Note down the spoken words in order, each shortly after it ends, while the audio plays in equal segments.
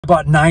I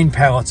bought 9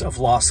 pallets of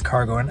lost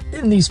cargo, and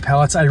in these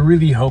pallets I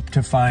really hope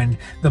to find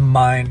the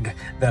mind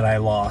that I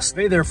lost.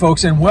 Hey there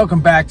folks, and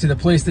welcome back to the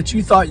place that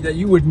you thought that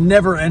you would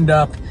never end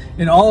up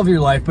in all of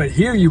your life, but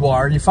here you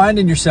are, and you're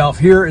finding yourself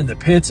here in the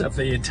pits of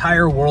the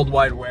entire World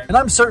Wide Web. And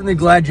I'm certainly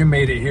glad you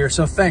made it here,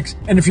 so thanks.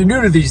 And if you're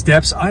new to these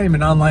depths, I am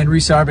an online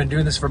reseller. I've been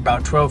doing this for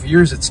about 12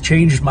 years. It's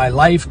changed my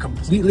life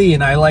completely,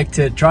 and I like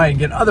to try and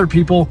get other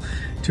people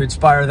to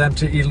inspire them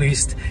to at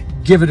least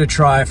give it a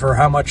try for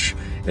how much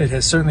it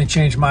has certainly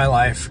changed my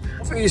life.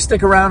 Hopefully you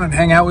stick around and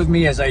hang out with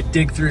me as I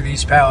dig through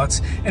these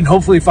pallets and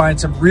hopefully find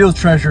some real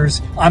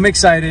treasures. I'm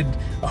excited.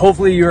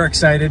 Hopefully you're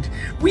excited.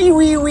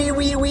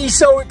 We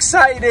so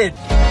excited.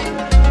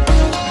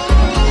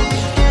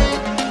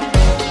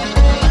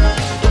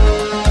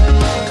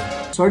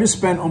 So I just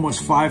spent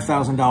almost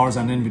 $5,000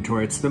 on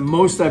inventory. It's the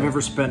most I've ever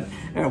spent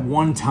at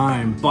one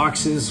time.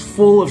 Boxes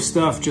full of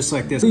stuff just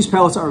like this. These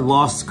pallets are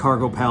lost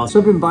cargo pallets. So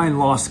I've been buying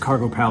lost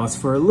cargo pallets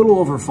for a little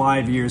over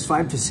 5 years,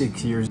 5 to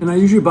 6 years. And I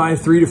usually buy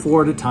 3 to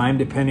 4 at a time,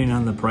 depending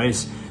on the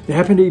price. They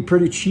happen to be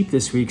pretty cheap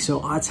this week, so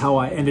that's how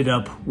I ended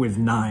up with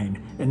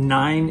 9. And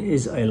 9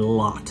 is a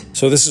lot.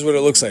 So this is what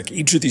it looks like.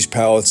 Each of these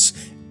pallets,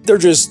 they're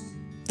just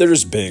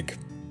big.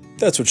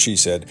 That's what she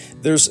said.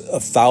 There's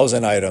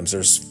 1,000 items.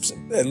 There's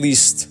at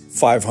least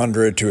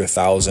 500 to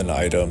 1,000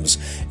 items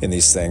in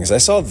these things. I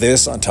saw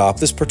this on top.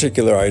 This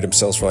particular item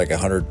sells for like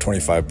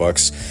 125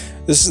 bucks.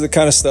 This is the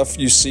kind of stuff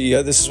you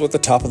see. This is what the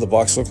top of the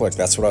box looked like.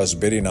 That's what I was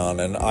bidding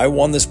on. And I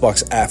won this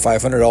box at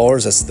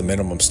 $500. That's the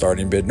minimum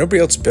starting bid. Nobody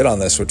else bid on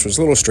this, which was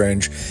a little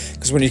strange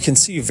because when you can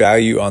see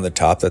value on the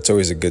top, that's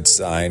always a good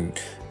sign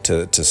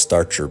to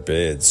start your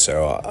bid.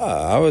 So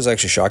I was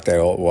actually shocked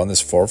I won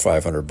this for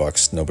 500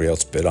 bucks. Nobody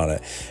else bid on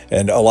it.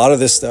 And a lot of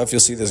this stuff,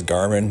 you'll see this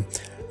Garmin.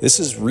 This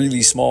is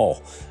really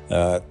small.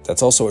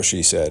 That's also what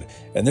she said.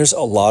 And there's a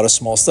lot of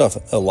small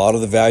stuff. A lot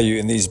of the value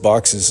in these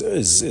boxes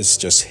is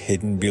just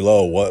hidden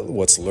below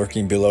what's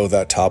lurking below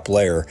that top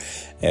layer.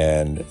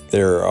 And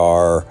there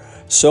are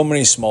so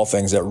many small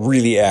things that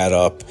really add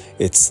up.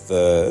 It's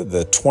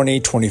the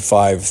 20,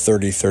 25,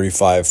 30,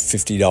 35,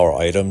 $50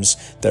 items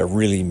that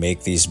really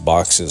make these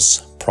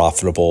boxes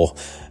profitable.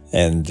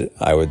 And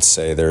I would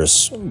say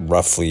there's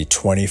roughly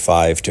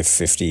 25 to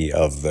 50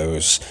 of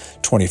those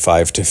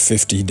 $25 to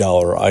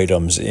 $50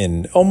 items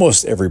in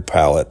almost every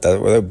pallet.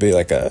 That would be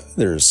like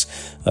there's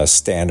a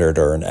standard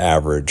or an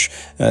average.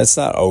 And it's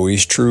not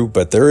always true,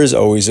 but there is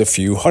always a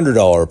few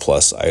 $100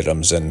 plus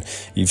items. And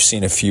you've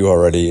seen a few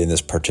already in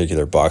this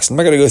particular box. I'm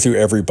not going to go through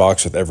every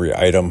box with every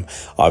item.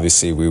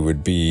 Obviously, we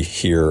would be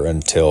here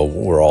until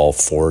we're all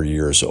 4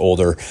 years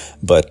older,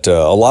 but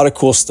a lot of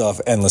cool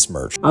stuff, endless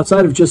merch.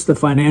 Outside of just the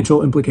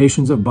financial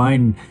implications of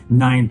buying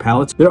 9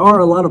 pallets, there are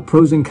a lot of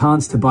pros and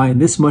cons to buying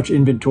this much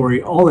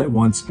inventory all at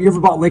once. Have you ever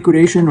bought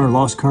liquidation or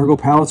lost cargo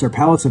pallets or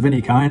pallets of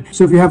any kind?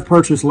 So if you have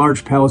purchased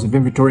large pallets of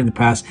inventory in the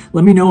past,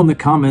 let me know in the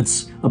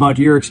comments about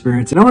your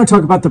experience. And I want to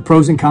talk about the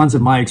pros and cons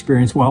of my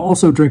experience while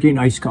also drinking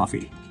iced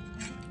coffee.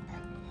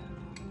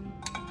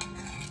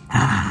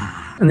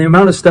 And the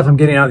amount of stuff I'm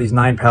getting out of these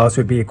 9 pallets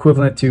would be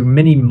equivalent to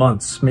many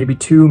months, maybe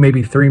 2,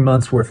 maybe 3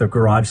 months worth of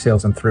garage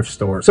sales and thrift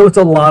stores. So it's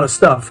a lot of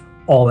stuff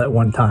all at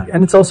one time.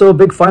 And it's also a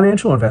big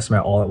financial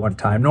investment all at one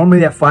time. Normally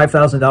that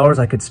 $5,000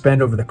 I could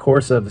spend over the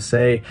course of,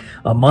 say,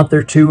 a month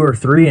or 2 or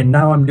 3, and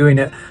now I'm doing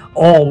it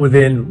all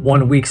within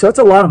 1 week. So it's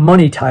a lot of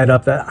money tied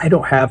up that I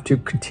don't have to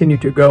continue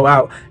to go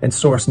out and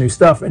source new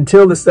stuff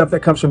until the stuff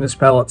that comes from these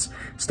pallets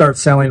starts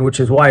selling, which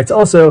is why it's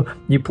also,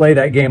 you play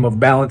that game of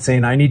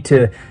balancing. I need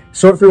to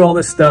sort through all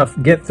this stuff,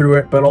 get through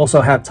it, but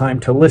also have time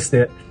to list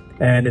it.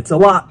 And it's a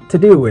lot to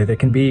deal with. It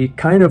can be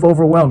kind of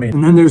overwhelming.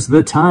 And then there's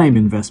the time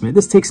investment.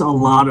 This takes a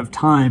lot of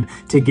time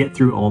to get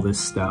through all this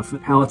stuff.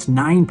 Pallets,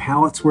 9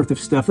 pallets worth of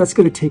stuff. That's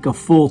going to take a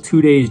full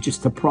 2 days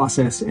just to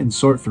process and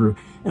sort through.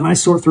 And I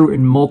sort through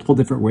in multiple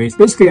different ways.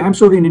 Basically, I'm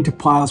sorting into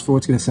piles for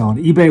what's going to sell on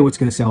eBay, what's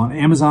going to sell on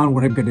Amazon,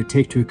 what I'm going to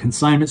take to a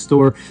consignment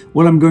store,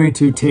 what I'm going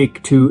to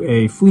take to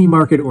a flea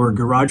market or a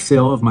garage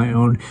sale of my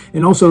own.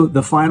 And also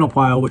the final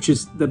pile, which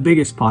is the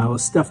biggest pile,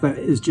 is stuff that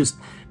is just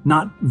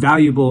not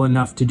valuable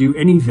enough to do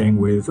anything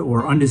with,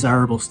 or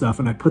undesirable stuff.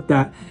 And I put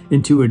that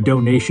into a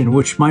donation,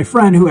 which my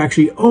friend who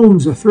actually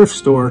owns a thrift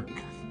store,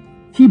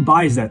 he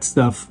buys that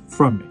stuff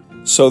from me.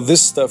 So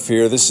this stuff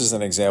here, this is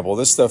an example.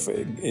 This stuff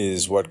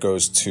is what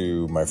goes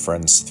to my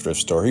friend's thrift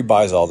store. He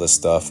buys all this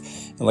stuff.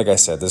 And like I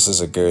said, this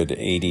is a good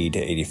 80 to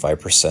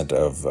 85%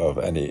 of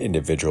any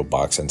individual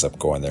box ends up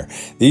going there.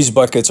 These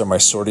buckets are my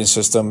sorting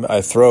system.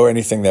 I throw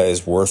anything that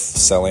is worth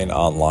selling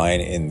online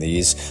in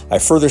these. I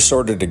further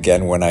sort it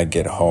again when I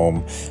get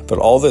home. But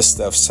all this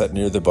stuff set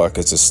near the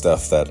buckets is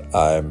stuff that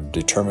I'm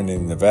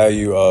determining the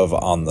value of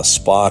on the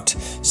spot.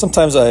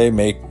 Sometimes I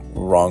make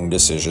wrong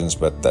decisions,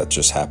 but that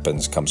just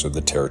happens, comes with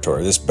the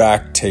territory. This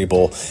back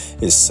table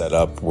is set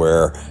up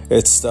where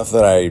it's stuff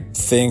that I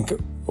think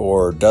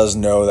or does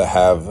know that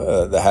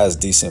has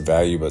decent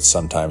value, but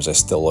sometimes I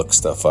still look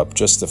stuff up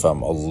just if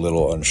I'm a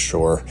little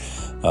unsure.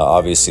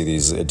 Obviously,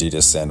 these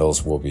Adidas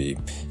sandals will be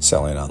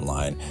selling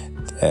online.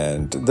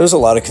 And there's a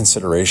lot of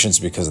considerations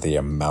because of the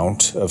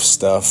amount of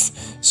stuff.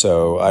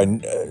 So I'm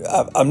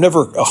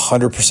never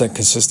 100%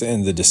 consistent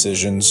in the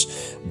decisions,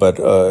 but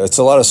it's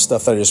a lot of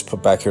stuff that I just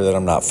put back here that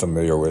I'm not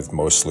familiar with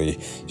mostly.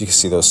 You can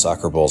see those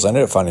soccer balls. I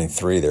ended up finding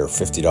 3. They're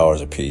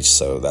 $50 a piece,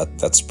 so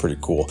that's pretty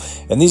cool.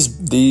 And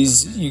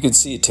these you can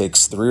see it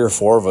takes 3 or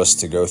 4 of us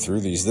to go through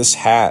these. This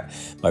hat,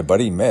 my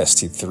buddy missed.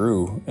 He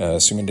threw,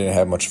 assuming it didn't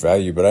have much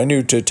value, but I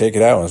knew to take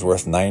it out. It was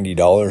worth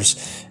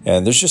 $90.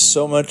 And there's just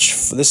so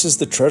much. This is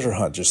the treasure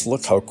hunt. Just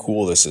look how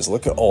cool this is.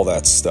 Look at all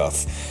that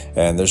stuff.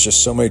 And there's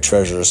just so many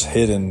treasures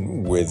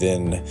hidden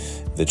within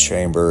the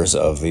chambers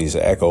of these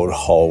echoed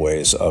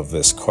hallways of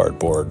this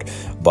cardboard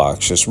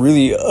box. Just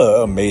really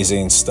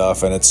amazing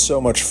stuff. And it's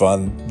so much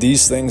fun.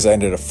 These things, I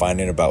ended up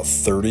finding about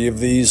 30 of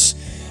these,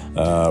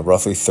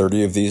 roughly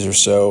 30 of these or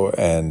so.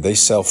 And they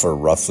sell for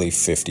roughly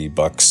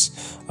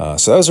 $50.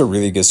 So that was a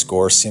really good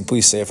score. Simply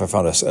Safe. I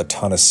found a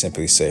ton of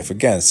Simply Safe.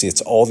 Again, see,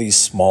 it's all these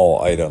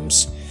small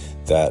items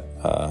that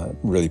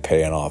really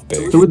paying off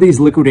big. So with these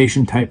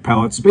liquidation type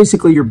pallets,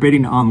 basically you're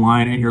bidding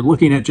online and you're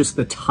looking at just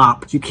the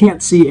top. You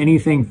can't see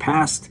anything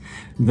past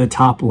the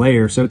top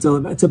layer. So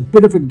it's a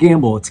bit of a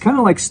gamble. It's kind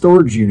of like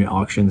storage unit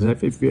auctions.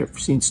 If you've ever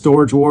seen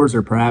Storage Wars,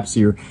 or perhaps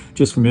you're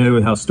just familiar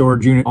with how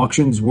storage unit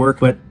auctions work,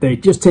 but they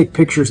just take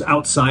pictures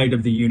outside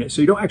of the unit.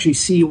 So you don't actually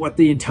see what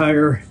the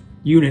entire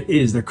unit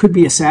is. There could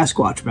be a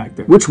Sasquatch back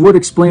there, which would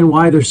explain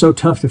why they're so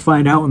tough to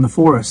find out in the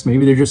forest.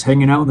 Maybe they're just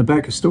hanging out in the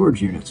back of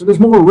storage units. So there's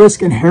more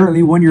risk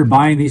inherently when you're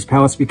buying these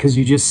pallets because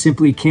you just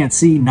simply can't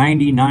see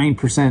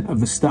 99% of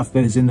the stuff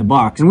that is in the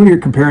box. And when you're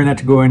comparing that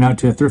to going out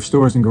to thrift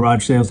stores and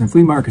garage sales and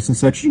flea markets and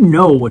such, you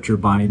know what you're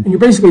buying. And you're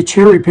basically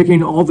cherry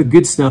picking all the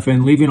good stuff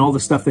and leaving all the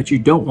stuff that you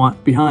don't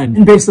want behind.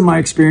 And based on my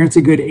experience,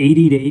 a good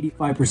 80 to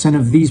 85%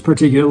 of these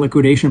particular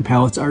liquidation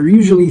pallets are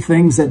usually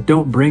things that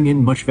don't bring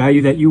in much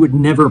value that you would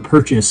never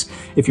purchase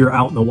if you're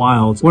out in the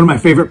wilds. One of my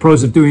favorite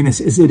pros of doing this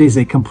is it is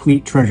a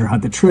complete treasure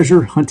hunt, the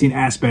treasure hunting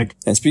aspect.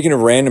 And speaking of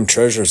random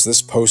treasures,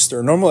 this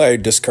poster, normally I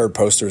discard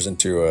posters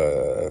into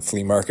a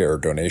flea market or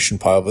donation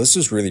pile, but this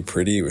is really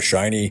pretty. It was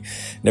shiny.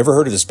 Never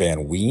heard of this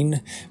band,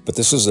 Ween, but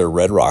this was their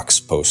Red Rocks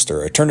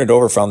poster. I turned it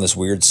over, found this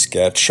weird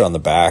sketch on the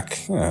back,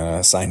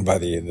 signed by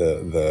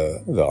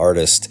the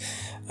artist,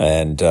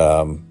 and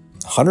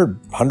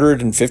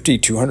 150,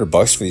 200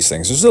 bucks for these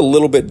things. This is a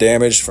little bit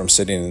damaged from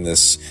sitting in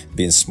this,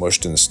 being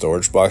smushed in the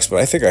storage box, but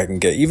I think I can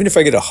get, even if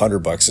I get 100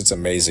 bucks, it's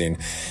amazing.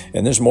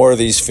 And there's more of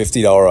these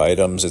 $50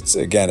 items. It's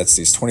these $25,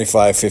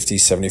 $50,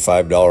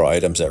 $75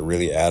 items that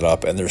really add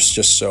up. And there's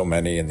just so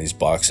many in these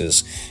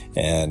boxes.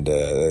 And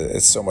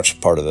it's so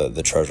much part of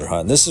the treasure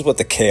hunt. And this is what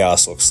the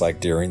chaos looks like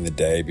during the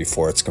day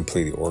before it's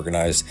completely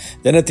organized.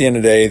 Then at the end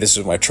of the day, this is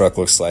what my truck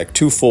looks like.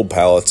 2 full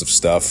pallets of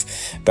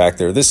stuff back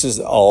there. This is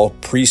all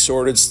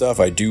pre-sorted stuff.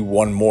 I do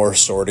one more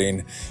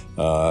sorting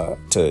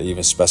to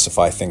even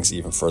specify things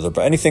even further.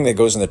 But anything that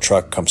goes in the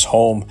truck comes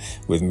home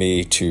with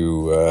me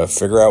to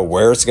figure out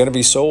where it's going to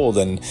be sold.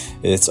 And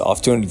it's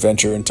off to an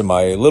adventure into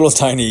my little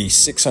tiny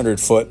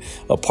 600-foot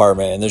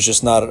apartment. And there's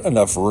just not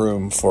enough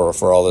room for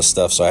all this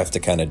stuff. So I have to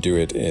kind of do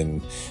it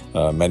in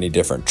many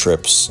different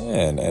trips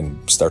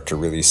and start to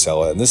really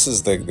sell it. And this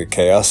is the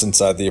chaos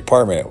inside the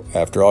apartment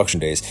after auction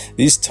days.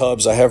 These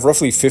tubs, I have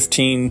roughly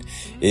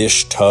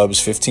 15-ish tubs,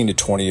 15 to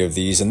 20 of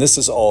these. And this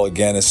is all,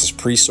 again, this is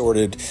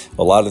pre-sorted.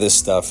 A lot of this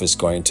stuff is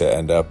going to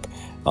end up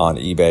on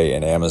eBay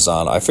and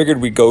Amazon. I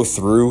figured we'd go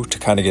through to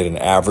kind of get an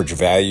average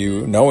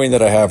value, knowing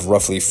that I have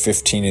roughly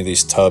 15 of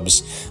these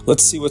tubs.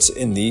 Let's see what's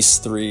in these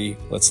 3.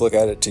 Let's look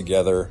at it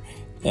together,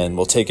 and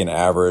we'll take an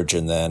average,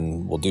 and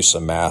then we'll do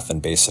some math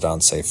and base it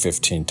on, say,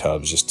 15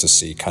 tubs just to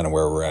see kind of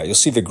where we're at. You'll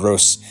see the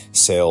gross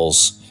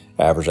sales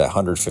average at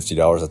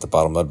 $150 at the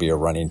bottom. That'd be a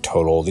running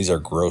total. These are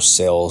gross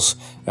sales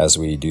as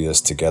we do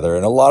this together.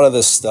 And a lot of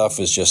this stuff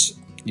is just,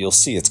 you'll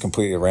see it's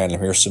completely random.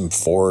 Here's some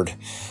Ford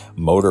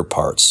motor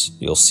parts.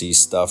 You'll see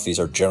stuff. These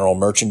are general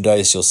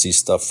merchandise. You'll see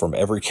stuff from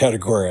every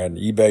category on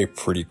eBay.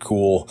 Pretty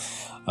cool.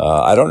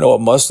 I don't know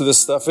what most of this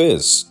stuff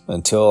is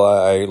until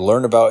I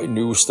learn about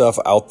new stuff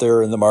out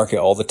there in the market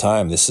all the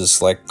time. This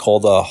is like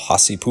called a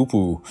Hasi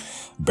Poo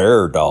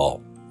bear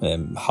doll.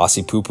 And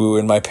Hasi Poo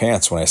in my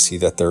pants when I see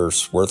that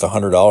there's worth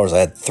 $100. I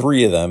had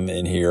 3 of them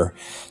in here.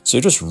 So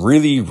just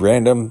really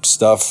random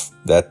stuff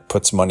that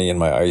puts money in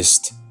my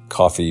iced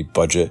coffee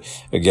budget.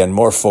 Again,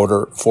 more Ford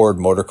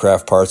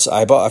Motorcraft parts.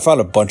 I found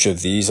a bunch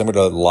of these. I'm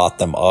going to lot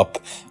them up.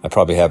 I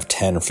probably have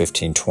 10 or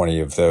 15, 20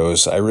 of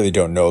those. I really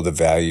don't know the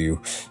value.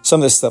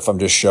 Some of this stuff I'm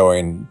just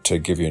showing to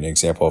give you an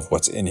example of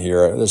what's in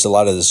here. There's a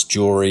lot of this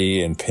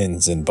jewelry and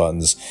pins and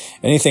buttons.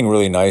 Anything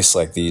really nice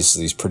like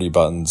these pretty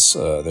buttons,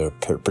 they're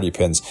pretty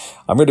pins.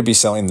 I'm going to be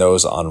selling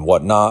those on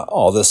Whatnot.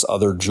 All this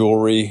other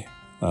jewelry,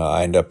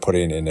 I end up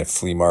putting in a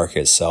flea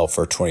market, sell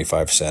for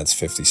 25 cents,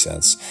 50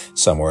 cents,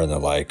 somewhere in the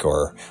like,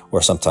 or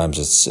sometimes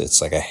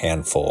it's like a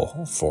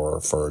handful for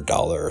 $1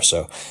 or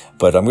so.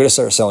 But I'm going to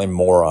start selling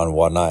more on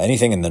Whatnot,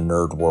 anything in the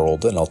nerd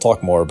world, and I'll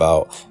talk more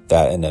about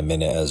that in a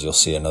minute, as you'll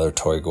see another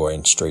toy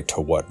going straight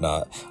to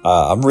Whatnot.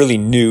 I'm really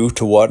new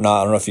to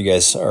Whatnot. I don't know if you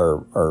guys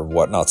are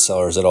Whatnot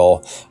sellers at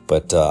all,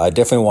 but I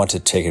definitely want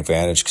to take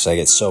advantage because I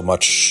get so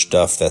much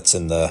stuff that's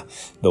in the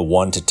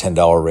 $1 to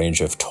 $10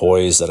 range of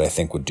toys that I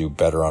think would do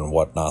better on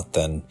Whatnot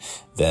than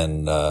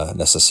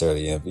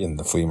necessarily in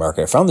the flea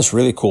market. I found this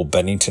really cool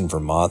Bennington,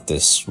 Vermont,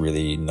 this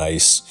really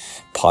nice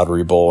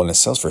pottery bowl, and it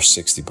sells for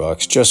 60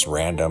 bucks, just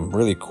random,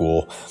 really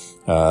cool.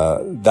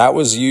 That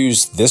was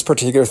used, this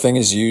particular thing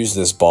is used,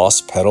 this Boss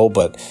pedal,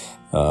 but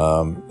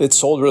it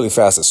sold really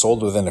fast. It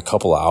sold within a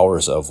couple of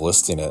hours of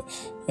listing it.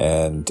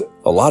 And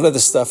a lot of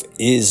this stuff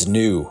is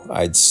new.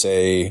 I'd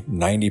say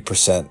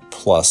 90%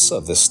 plus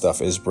of this stuff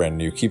is brand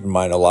new. Keep in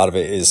mind, a lot of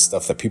it is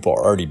stuff that people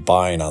are already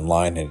buying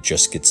online and it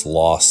just gets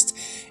lost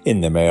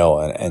in the mail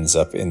and ends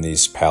up in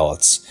these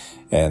pallets.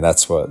 And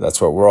that's what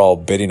we're all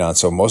bidding on.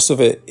 So most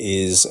of it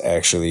is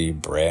actually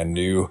brand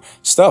new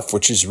stuff,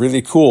 which is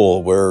really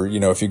cool. Where, you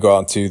know, if you go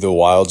out into the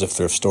wilds of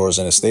thrift stores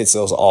and estate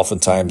sales,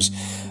 oftentimes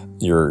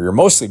you're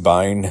mostly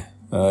buying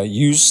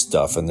used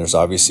stuff, and there's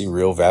obviously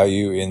real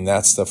value in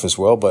that stuff as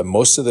well. But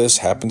most of this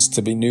happens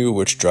to be new,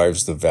 which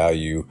drives the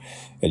value,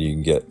 and you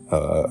can get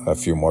a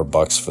few more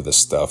bucks for this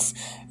stuff.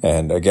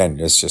 And again,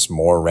 it's just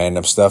more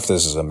random stuff.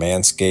 This is a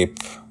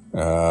Manscaped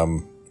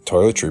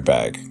toiletry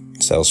bag.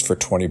 It sells for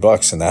 20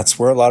 bucks, and that's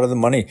where a lot of the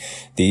money,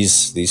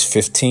 these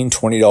 $15,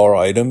 $20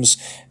 items,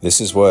 this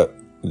is what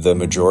the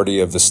majority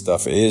of the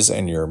stuff is,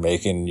 and you're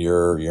making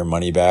your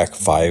money back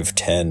 $5,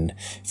 $10,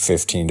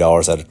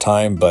 $15 at a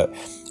time. But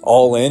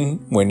all in,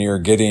 when you're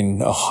getting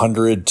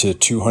 100 to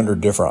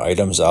 200 different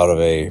items out of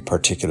a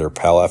particular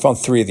pallet. I found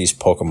 3 of these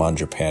Pokemon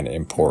Japan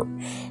import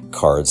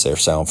cards. They're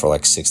selling for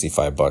like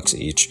 65 bucks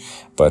each.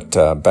 But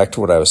back to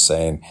what I was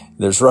saying,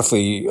 there's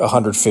roughly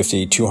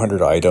 150,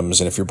 200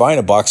 items. And if you're buying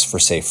a box for,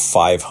 say,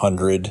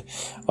 500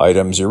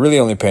 items, you're really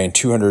only paying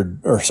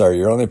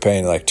you're only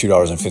paying like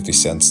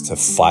 $2.50 to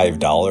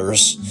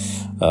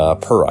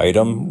 $5 per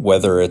item,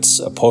 whether it's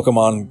a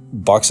Pokemon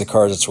box of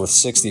cards that's worth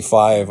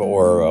 65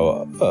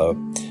 or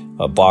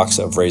a box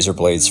of razor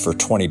blades for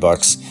 20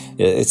 bucks.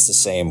 It's the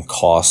same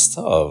cost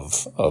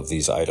of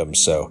these items.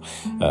 So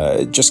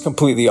just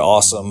completely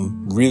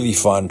awesome, really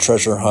fun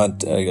treasure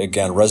hunt.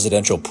 Again,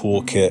 residential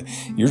pool kit.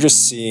 You're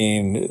just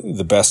seeing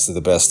the best of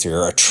the best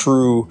here, a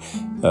true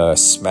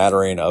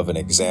smattering of an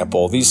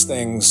example. These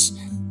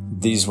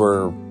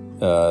were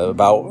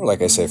about,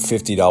 like I say,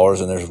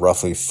 $50, and there's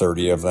roughly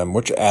 30 of them,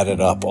 which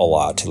added up a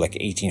lot to like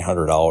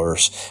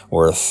 $1,800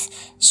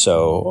 worth.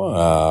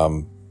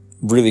 So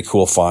really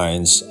cool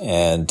finds.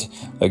 And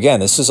again,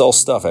 this is all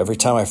stuff. Every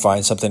time I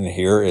find something in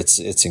here, it's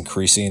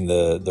increasing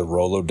the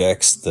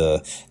Rolodex,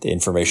 the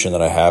information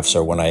that I have.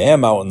 So when I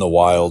am out in the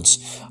wilds,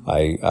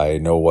 I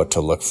know what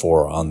to look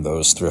for on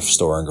those thrift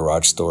store and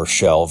garage store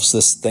shelves.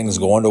 This thing's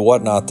going to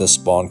Whatnot. This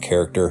Spawn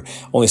character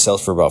only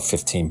sells for about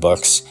 15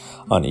 bucks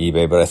on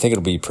eBay, but I think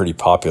it'll be pretty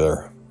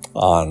popular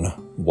on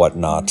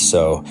Whatnot.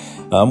 So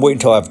I'm waiting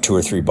until I have 2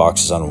 or 3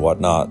 boxes on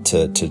Whatnot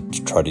to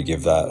try to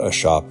give that a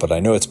shot. But I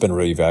know it's been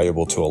really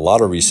valuable to a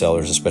lot of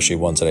resellers, especially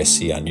ones that I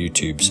see on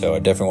YouTube. So I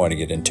definitely want to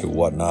get into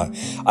Whatnot.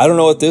 I don't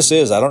know what this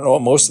is. I don't know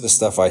what most of the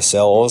stuff I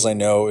sell. All I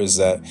know is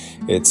that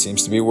it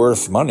seems to be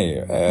worth money,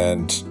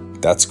 and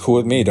that's cool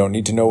with me. Don't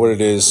need to know what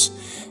it is.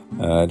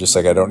 Just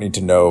like I don't need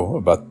to know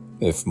about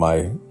if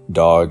my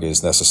dog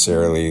is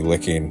necessarily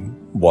licking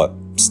what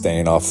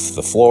stain off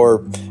the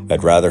floor.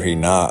 I'd rather he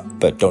not,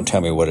 but don't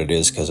tell me what it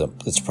is, because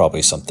it's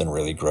probably something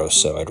really gross,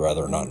 so I'd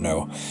rather not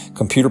know.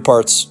 Computer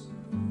parts,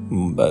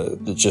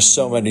 just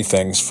so many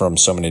things from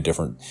so many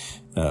different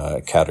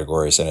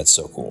categories, and it's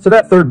so cool. So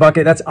that third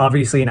bucket, that's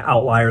obviously an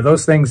outlier.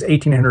 Those things,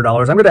 $1,800.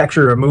 I'm going to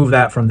actually remove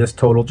that from this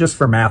total just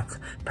for math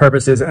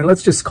purposes, and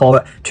let's just call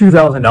it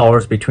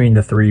 $2,000 between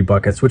the 3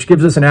 buckets, which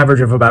gives us an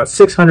average of about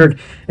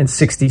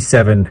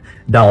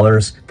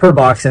 $667 per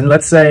box. And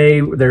let's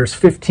say there's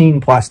 15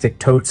 plastic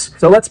totes.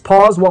 So let's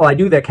pause while I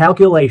do the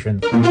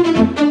calculation.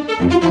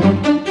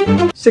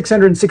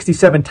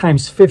 667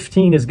 times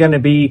 15 is going to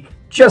be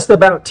just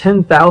about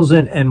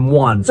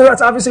 10,001. So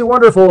that's obviously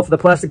wonderful if the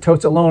plastic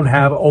totes alone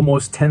have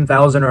almost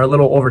 $10,000 or a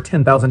little over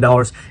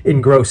 $10,000 in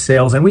gross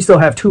sales. And we still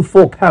have 2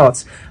 full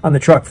pallets on the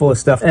truck full of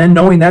stuff. And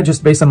knowing that,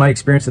 just based on my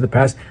experience in the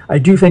past, I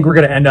do think we're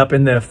going to end up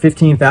in the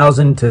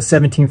 $15,000 to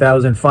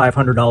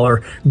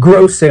 $17,500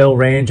 gross sale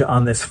range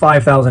on this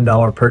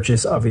 $5,000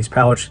 purchase of these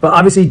pallets. But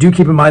obviously, do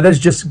keep in mind that's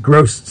just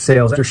gross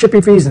sales. There's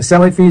shipping fees and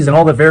selling fees and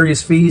all the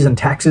various fees and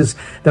taxes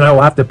that I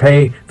will have to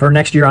pay for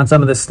next year on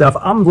some of this stuff.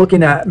 I'm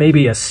looking at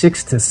maybe a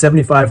 $600 to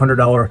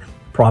 $7,500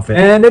 profit.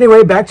 And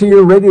anyway, back to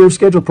your regular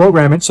scheduled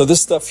programming. So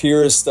this stuff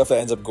here is stuff that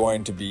ends up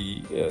going to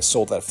be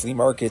sold at flea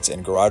markets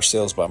and garage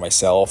sales by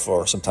myself,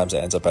 or sometimes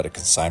it ends up at a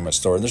consignment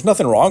store. And there's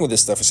nothing wrong with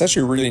this stuff. It's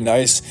actually really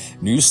nice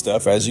new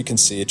stuff. As you can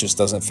see, it just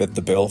doesn't fit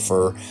the bill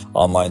for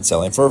online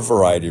selling for a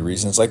variety of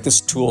reasons. Like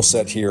this tool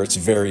set here, it's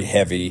very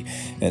heavy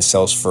and it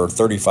sells for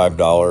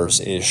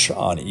 $35-ish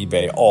on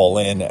eBay all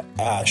in.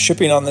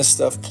 Shipping on this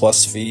stuff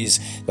plus fees,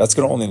 that's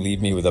going to only leave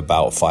me with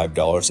about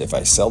 $5 if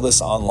I sell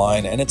this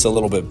online, and it's a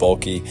little bit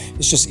bulky.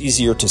 It's just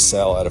easier to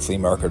sell at a flea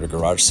market or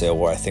garage sale,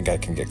 where I think I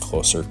can get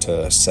closer to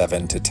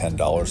 $7 to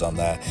 $10 on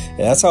that. And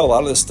that's how a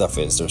lot of this stuff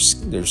is.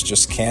 There's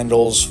just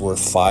candles worth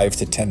 $5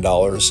 to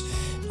 $10.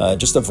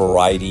 Just a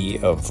variety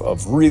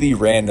of really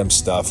random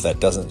stuff that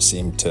doesn't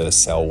seem to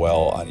sell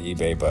well on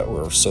eBay, but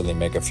we'll certainly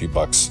make a few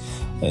bucks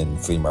in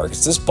flea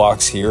markets. This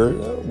box here,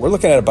 we're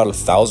looking at about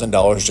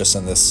 $1,000 just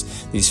in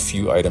these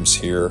few items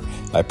here.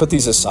 I put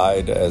these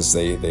aside as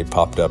they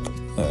popped up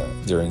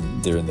during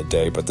the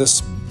day, but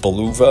this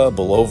Bologna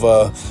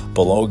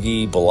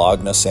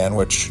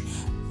sandwich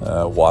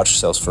watch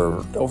sells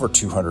for over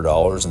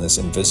 $200, and this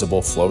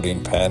invisible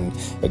floating pen,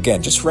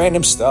 again, just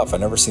random stuff. I've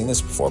never seen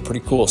this before.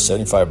 Pretty cool,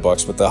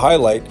 $75. But the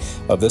highlight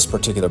of this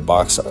particular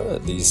box are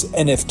these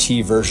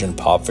NFT version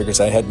pop figures.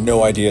 I had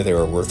no idea they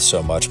were worth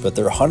so much, but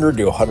they're $100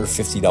 to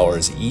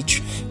 $150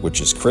 each,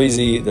 which is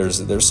crazy.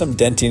 There's some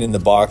denting in the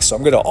box, so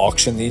I'm going to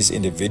auction these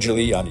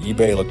individually on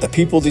eBay. Let the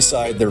people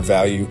decide their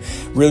value.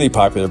 Really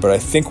popular, but I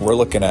think we're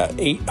looking at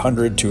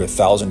 $800 to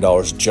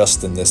 $1,000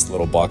 just in this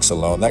little box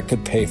alone. That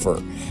could pay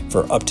for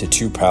up to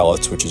 2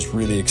 pallets, which is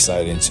really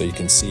exciting. So you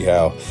can see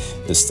how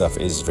this stuff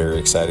is very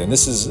exciting.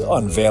 This is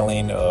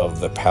unveiling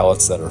of the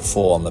pallets that are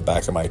full on the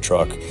back of my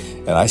truck,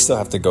 and I still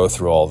have to go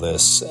through all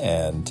this.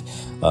 And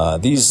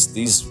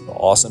these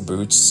awesome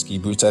boots, ski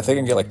boots, I think I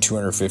can get like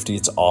 $250.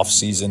 It's off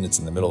season, it's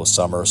in the middle of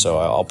summer, so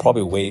I'll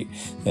probably wait,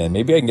 and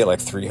maybe I can get like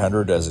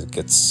 $300 as it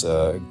gets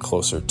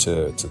closer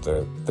to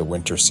the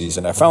winter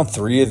season. I found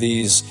 3 of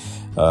these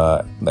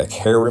like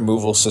hair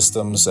removal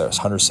systems. That's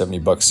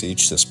 $170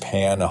 each. This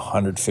pan,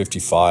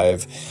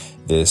 $155.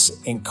 This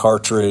ink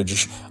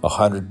cartridge,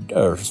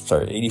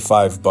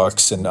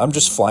 $85, and I'm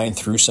just flying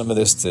through some of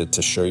this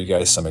to show you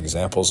guys some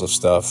examples of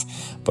stuff.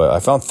 But I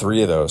found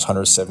 3 of those,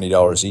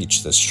 $170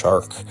 each. This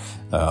shark,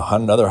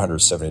 another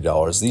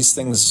 $170. These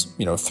things,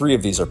 3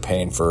 of these are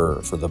paying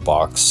for the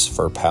box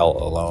for a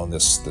pallet alone.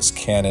 This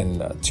Canon,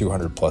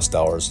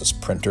 $200+. This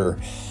printer.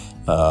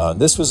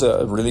 This was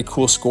a really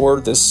cool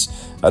score.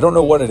 I don't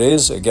know what it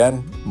is.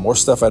 Again, more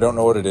stuff I don't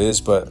know what it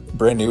is, but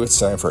brand new, it's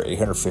selling for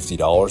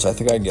 $850. I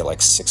think I can get like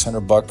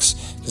 $600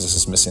 because this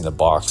is missing the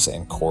box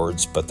and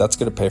cords, but that's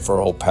going to pay for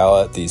a whole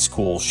pallet. These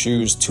cool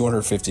shoes,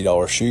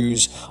 $250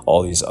 shoes,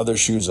 all these other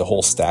shoes, a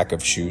whole stack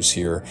of shoes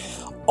here.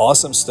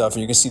 Awesome stuff,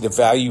 and you can see the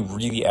value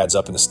really adds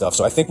up in the stuff.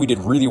 So I think we did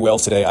really well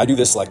today. I do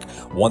this like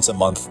once a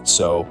month,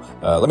 so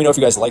let me know if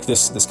you guys like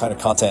this kind of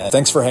content.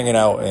 Thanks for hanging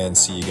out, and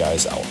see you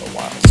guys out in the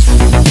wild.